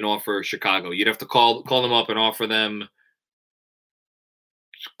call up and offer Chicago. You'd have to call them up and offer them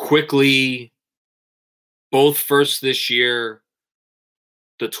quickly both first this year,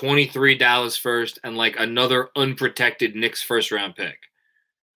 the 23 Dallas first, and like another unprotected Knicks first round pick.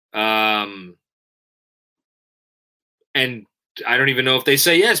 And I don't even know if they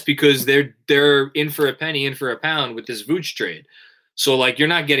say yes because they're in for a penny, in for a pound with this Vooch trade. So like you're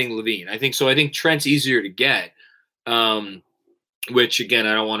not getting LaVine. I think Trent's easier to get. Which again,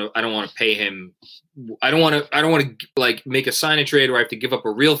 I don't want to pay him. I don't want to like make a sign and trade where I have to give up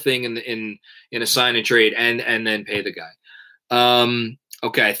a real thing in a sign and trade and then pay the guy.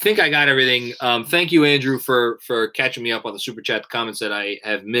 Okay, I think I got everything. Thank you, Andrew, for catching me up on the super chat comments that I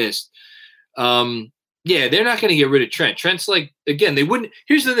have missed. Yeah, they're not going to get rid of Trent. Trent's like, again, they wouldn't.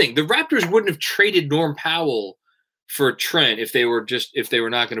 Here's the thing: the Raptors wouldn't have traded Norm Powell for Trent if they were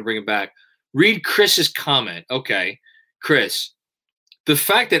not going to bring him back. Read Chris's comment. Okay, Chris, the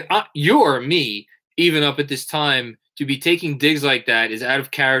fact that you or me, even up at this time, to be taking digs like that is out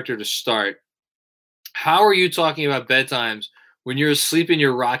of character to start. How are you talking about bedtimes when you're asleep in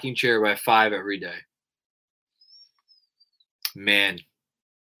your rocking chair by 5 every day? Man,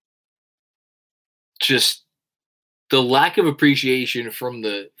 just the lack of appreciation from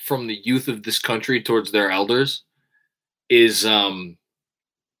the youth of this country towards their elders is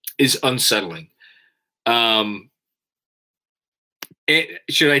unsettling. I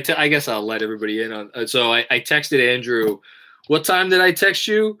guess I'll let everybody in on. So I texted Andrew. What time did I text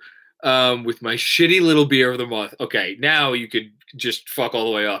you? With my shitty little beer of the month. Okay, now you could just fuck all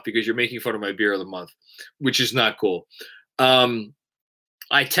the way off because you're making fun of my beer of the month, which is not cool. I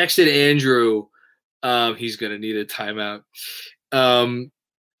texted Andrew. He's going to need a timeout. I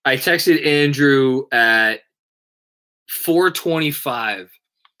texted Andrew at 4:25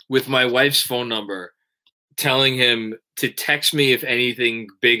 with my wife's phone number, telling him to text me if anything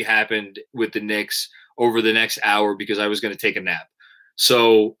big happened with the Knicks over the next hour because I was going to take a nap.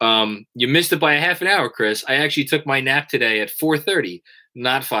 So you missed it by a half an hour, Chris. I actually took my nap today at 4:30,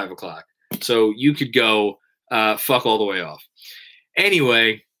 not 5 o'clock. So you could go fuck all the way off.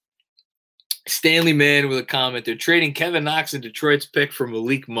 Anyway, Stanley Mann with a comment. They're trading Kevin Knox and Detroit's pick for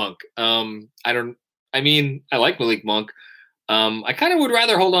Malik Monk. I like Malik Monk. I kind of would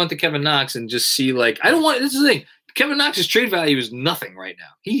rather hold on to Kevin Knox and just see this is the thing. Kevin Knox's trade value is nothing right now.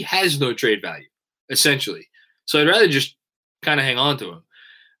 He has no trade value, essentially. So I'd rather just kind of hang on to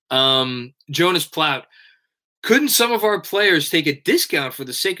him. Jonas Plout. Couldn't some of our players take a discount for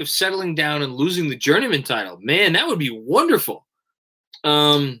the sake of settling down and losing the journeyman title? Man, that would be wonderful.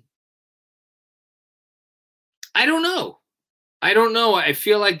 I don't know. I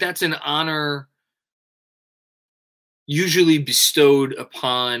feel like that's an honor usually bestowed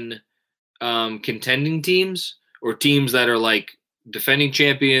upon contending teams or teams that are like defending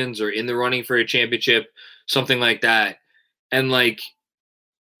champions or in the running for a championship, something like that. And like,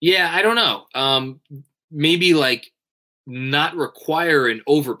 yeah, I don't know. Maybe like not require an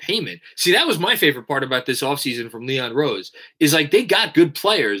overpayment. See, that was my favorite part about this offseason from Leon Rose is like they got good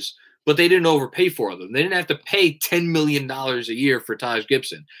players, but they didn't overpay for them. They didn't have to pay $10 million a year for Taj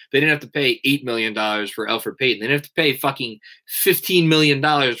Gibson. They didn't have to pay $8 million for Elfrid Payton. They didn't have to pay fucking $15 million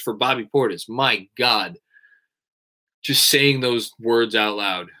for Bobby Portis. My God. just saying those words out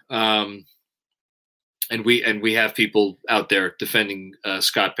loud. And we have people out there defending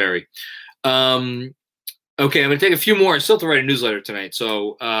Scott Perry. Okay, I'm going to take a few more. I still have to write a newsletter tonight,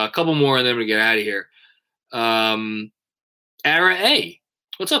 so a couple more, and then we get out of here. Ara A.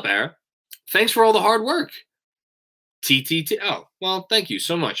 What's up, Ara? Thanks for all the hard work. TTT. Oh, well, thank you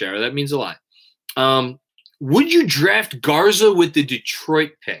so much, Ara. That means a lot. Would you draft Garza with the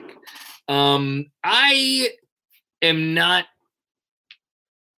Detroit pick? I am not.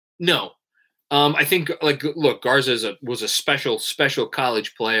 No. I think, look, Garza was a special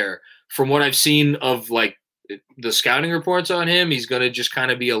college player. From what I've seen of, the scouting reports on him, he's going to just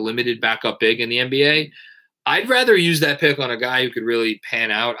kind of be a limited backup big in the NBA. I'd rather use that pick on a guy who could really pan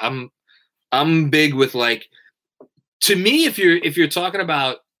out. I'm big with, to me, if you're talking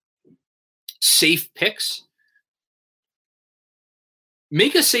about safe picks,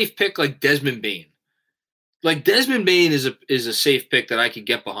 make a safe pick like Desmond Bane. Desmond Bane is a safe pick that I could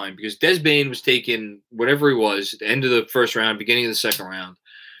get behind, because Des Bane was taken whatever he was at the end of the first round, beginning of the second round,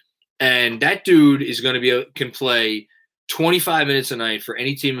 and that dude is going to can play 25 minutes a night for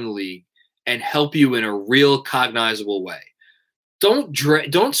any team in the league and help you in a real cognizable way.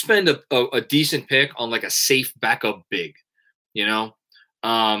 Don't spend a decent pick on a safe backup big,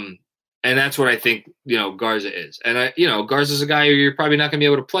 and that's what I think, Garza is. And Garza's a guy who you're probably not going to be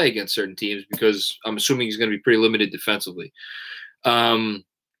able to play against certain teams, because I'm assuming he's going to be pretty limited defensively.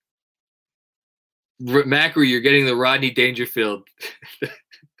 Macri, you're getting the Rodney Dangerfield.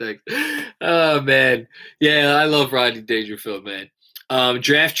 Oh, man. Yeah, I love Rodney Dangerfield, man.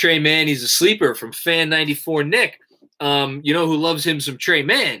 Draft Trey Mann. He's a sleeper from Fan94 Nick. Who loves him some Trey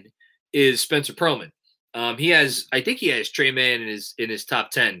Mann is Spencer Perlman. I think he has Trey Mann in his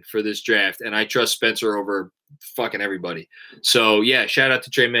top 10 for this draft, and I trust Spencer over fucking everybody. So yeah, shout out to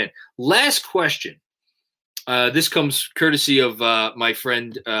Trey Mann. Last question. This comes courtesy of my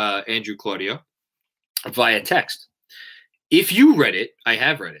friend Andrew Claudio via text. If you read it, I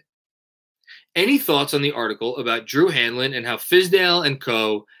have read it. Any thoughts on the article about Drew Hanlen and how Fizdale and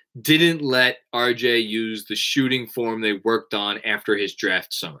co. didn't let RJ use the shooting form they worked on after his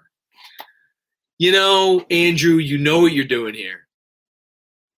draft summer? Andrew, you know what you're doing here.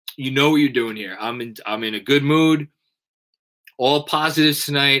 I'm in a good mood. All positives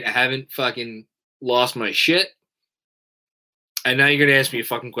tonight. I haven't fucking lost my shit. And now you're going to ask me a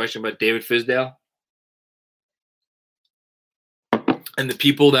fucking question about David Fizdale and the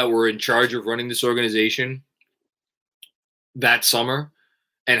people that were in charge of running this organization that summer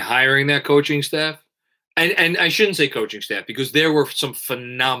and hiring that coaching staff. And I shouldn't say coaching staff, because there were some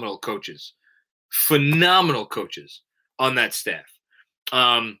phenomenal coaches on that staff.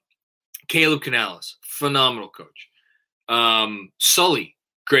 Caleb Canales, phenomenal coach. Sully,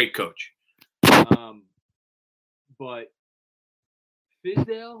 great coach. But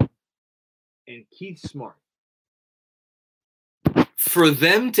Fizdale and Keith Smart, for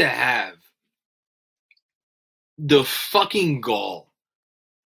them to have the fucking gall.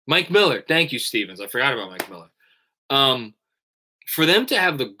 Mike Miller, thank you, Stevens. I forgot about Mike Miller. For them to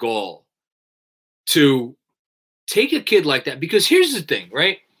have the gall to take a kid like that, because here's the thing,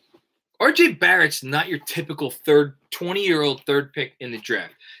 right? RJ Barrett's not your typical 20-year-old third pick in the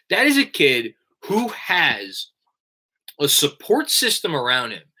draft. That is a kid who has a support system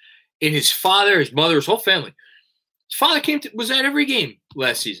around him in his father, his mother, his whole family. His father was at every game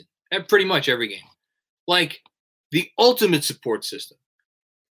last season, at pretty much every game. The ultimate support system.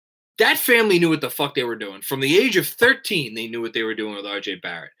 That family knew what the fuck they were doing. From the age of 13, they knew what they were doing with RJ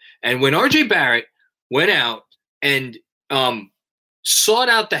Barrett. And when RJ Barrett went out and sought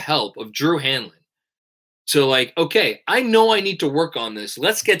out the help of Drew Hanlen to okay, I know I need to work on this.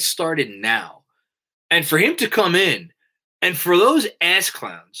 Let's get started now. And for him to come in and for those ass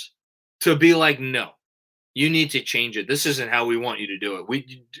clowns to be no, you need to change it. This isn't how we want you to do it.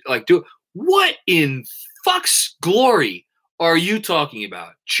 We do it. What in fuck's glory are you talking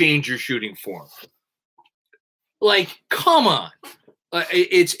about? Change your shooting form. Come on.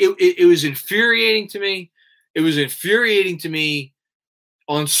 It was infuriating to me. It was infuriating to me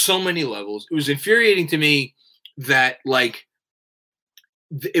on so many levels. It was infuriating to me that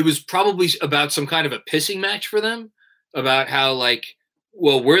it was probably about some kind of a pissing match for them, about how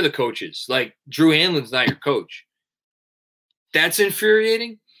well, we're the coaches. Drew Hanlen's not your coach. That's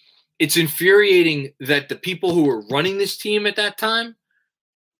infuriating. It's infuriating that the people who were running this team at that time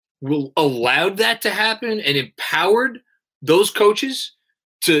allowed that to happen and empowered those coaches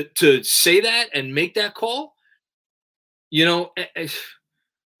to say that and make that call.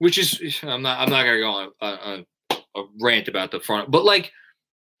 Which is, I'm not gonna go on a rant about the front, but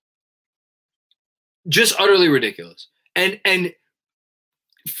just utterly ridiculous. And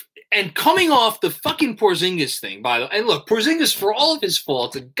coming off the fucking Porzingis thing, by the way, and look, Porzingis, for all of his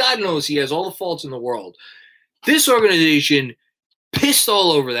faults, and God knows he has all the faults in the world, this organization pissed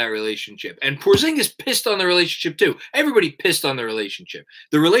all over that relationship. And Porzingis pissed on the relationship too. Everybody pissed on the relationship.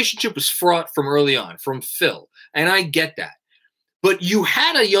 The relationship was fraught from early on, from Phil. And I get that. But you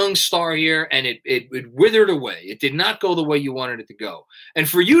had a young star here, and it withered away. It did not go the way you wanted it to go. And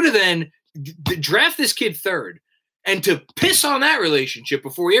for you to then draft this kid third and to piss on that relationship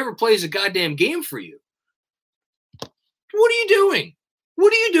before he ever plays a goddamn game for you, what are you doing?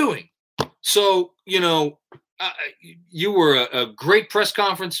 What are you doing? So, you were a great press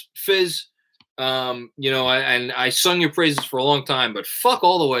conference, Fizz. I sung your praises for a long time, but fuck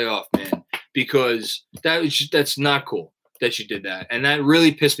all the way off, man, because that's not cool that you did that. And that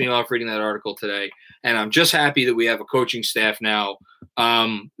really pissed me off reading that article today. And I'm just happy that we have a coaching staff now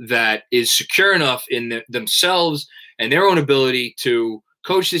that is secure enough in themselves and their own ability to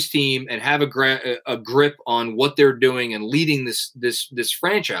coach this team and have a grip on what they're doing and leading this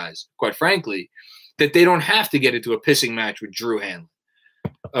franchise, quite frankly, that they don't have to get into a pissing match with Drew Hanlon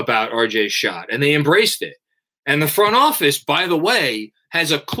about RJ's shot. And they embraced it. And the front office, by the way,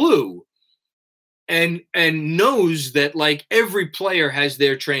 has a clue and knows that, like, every player has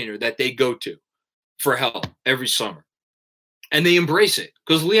their trainer that they go to for help every summer. And they embrace it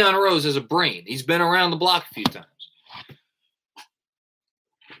because Leon Rose has a brain. He's been around the block a few times.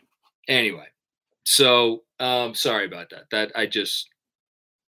 Anyway, so sorry about that. That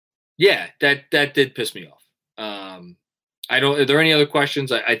did piss me off. Are there any other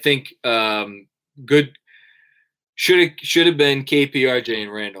questions? I think good. Should have been KP, RJ,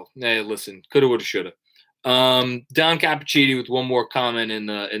 and Randall. Hey, listen, coulda, woulda, shoulda. Don Cappuccini with one more comment in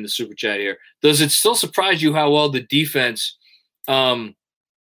the super chat here. Does it still surprise you how well the defense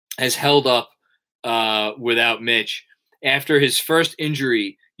has held up without Mitch? After his first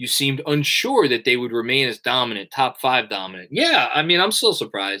injury, you seemed unsure that they would remain as dominant, top 5 dominant. Yeah, I mean, I'm still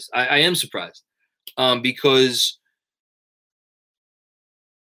surprised. I am surprised because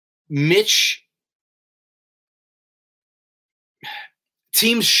Mitch –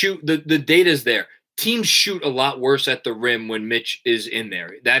 teams shoot – the data's there. Teams shoot a lot worse at the rim when Mitch is in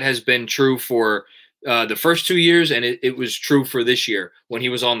there. That has been true for the first 2 years, and it was true for this year when he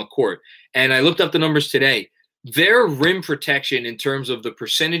was on the court. And I looked up the numbers today. Their rim protection in terms of the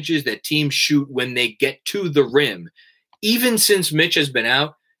percentages that teams shoot when they get to the rim, even since Mitch has been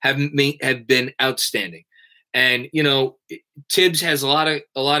out, have been outstanding. And, Tibbs has a lot of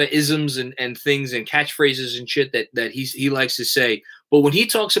isms and things and catchphrases and shit that he likes to say. But when he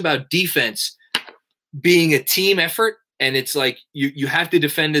talks about defense being a team effort, and it's like you have to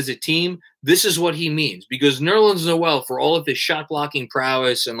defend as a team, this is what he means. Because Nerlens Noel, for all of his shot blocking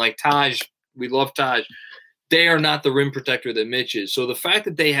prowess, and like Taj, we love Taj, they are not the rim protector that Mitch is. So the fact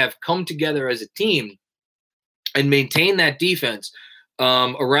that they have come together as a team and maintain that defense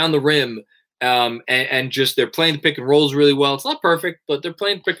around the rim, and just they're playing the pick and rolls really well. It's not perfect, but they're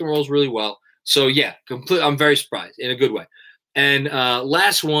playing pick and rolls really well. So yeah, I'm very surprised in a good way. And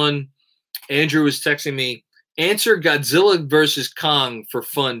last one, Andrew was texting me, answer Godzilla versus Kong for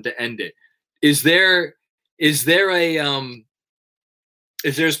fun to end it. Is there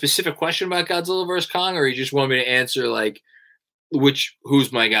a specific question about Godzilla versus Kong, or you just want me to answer like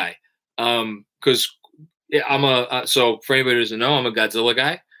who's my guy? Because so for anybody who doesn't know, I'm a Godzilla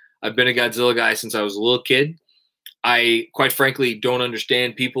guy. I've been a Godzilla guy since I was a little kid. I quite frankly don't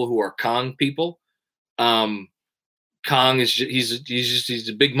understand people who are Kong people. Kong is he's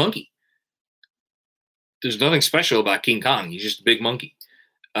a big monkey. There's nothing special about King Kong. He's just a big monkey.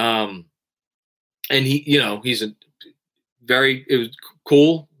 And he's it was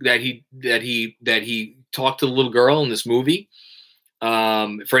cool that he talked to the little girl in this movie.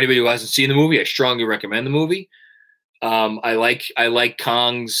 For anybody who hasn't seen the movie, I strongly recommend the movie. I like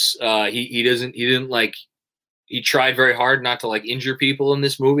Kong's, he tried very hard not to like injure people in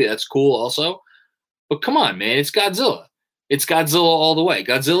this movie. That's cool also. But come on, man, it's Godzilla. It's Godzilla all the way.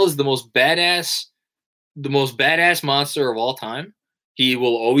 Godzilla is the most badass monster of all time. He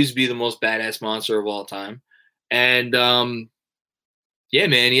will always be the most badass monster of all time. And yeah,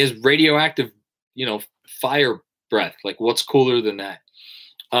 man, he has radioactive, fire breath. Like, what's cooler than that?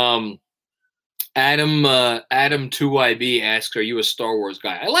 Adam 2YB asks, "Are you a Star Wars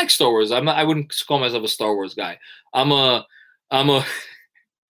guy?" I like Star Wars. I wouldn't call myself a Star Wars guy. I'm a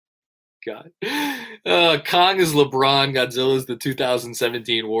God. Kong is LeBron. Godzilla is the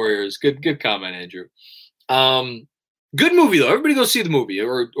 2017 Warriors. Good comment, Andrew. Good movie though. Everybody go see the movie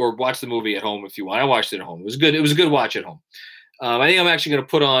or watch the movie at home if you want. I watched it at home. It was good. It was a good watch at home. I think I'm actually going to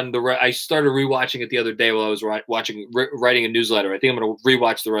put on I started rewatching it the other day while I was writing a newsletter. I think I'm going to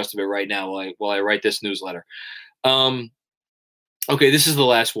rewatch the rest of it right now while I write this newsletter. Okay, this is the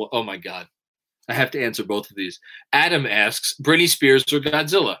last one. Oh my God. I have to answer both of these. Adam asks, Britney Spears or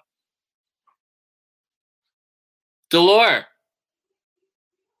Godzilla? Delore.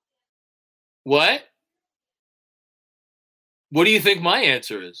 What? What do you think my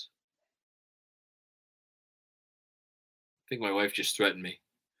answer is? I think my wife just threatened me.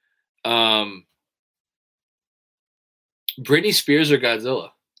 Britney Spears or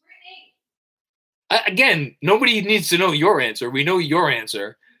Godzilla? Again, nobody needs to know your answer. We know your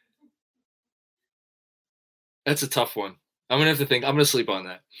answer. That's a tough one. I'm going to have to think. I'm going to sleep on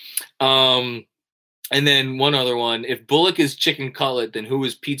that. And then one other one. If Bullock is chicken cutlet, then who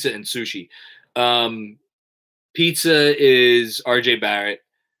is pizza and sushi? Pizza is RJ Barrett.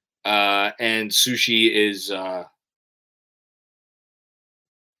 And sushi is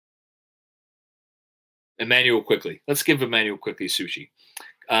Emmanuel Quickly. Let's give Emmanuel Quickly sushi.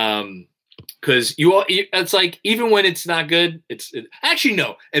 Because it's like, even when it's not good, actually,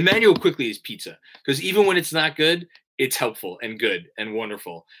 no. Emmanuel Quickly is pizza. Because even when it's not good, it's helpful and good and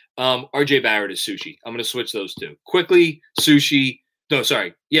wonderful. RJ Barrett is sushi. I'm going to switch those two. Quickly, sushi. No,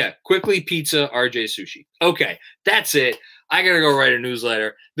 sorry. Yeah, Quickly, pizza, RJ, sushi. Okay, that's it. I got to go write a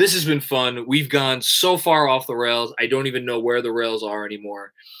newsletter. This has been fun. We've gone so far off the rails. I don't even know where the rails are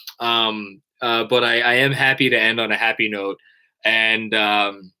anymore. But I am happy to end on a happy note. And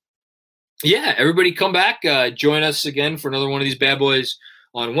yeah, everybody come back. Join us again for another one of these bad boys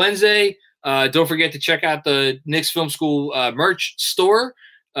on Wednesday. Don't forget to check out the Knicks Film School merch store,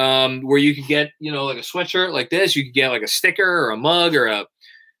 where you can get, like a sweatshirt like this. You can get like a sticker or a mug or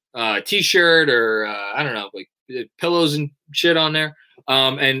a T-shirt or I don't know, like pillows and shit on there.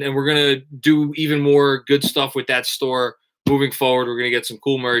 And we're gonna do even more good stuff with that store moving forward. We're gonna get some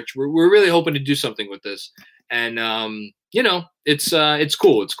cool merch. We're really hoping to do something with this. And it's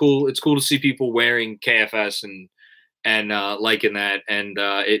cool. It's cool to see people wearing KFS and liking that, and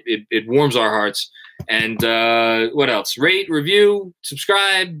it warms our hearts. And what else? Rate, review,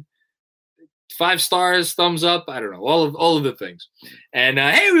 subscribe, 5 stars, thumbs up. I don't know, all of the things. And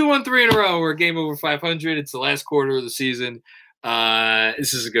hey, we won 3 in a row. We're game over 500. It's the last quarter of the season.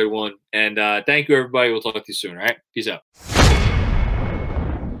 This is a good one. And thank you, everybody. We'll talk to you soon. All right, peace out.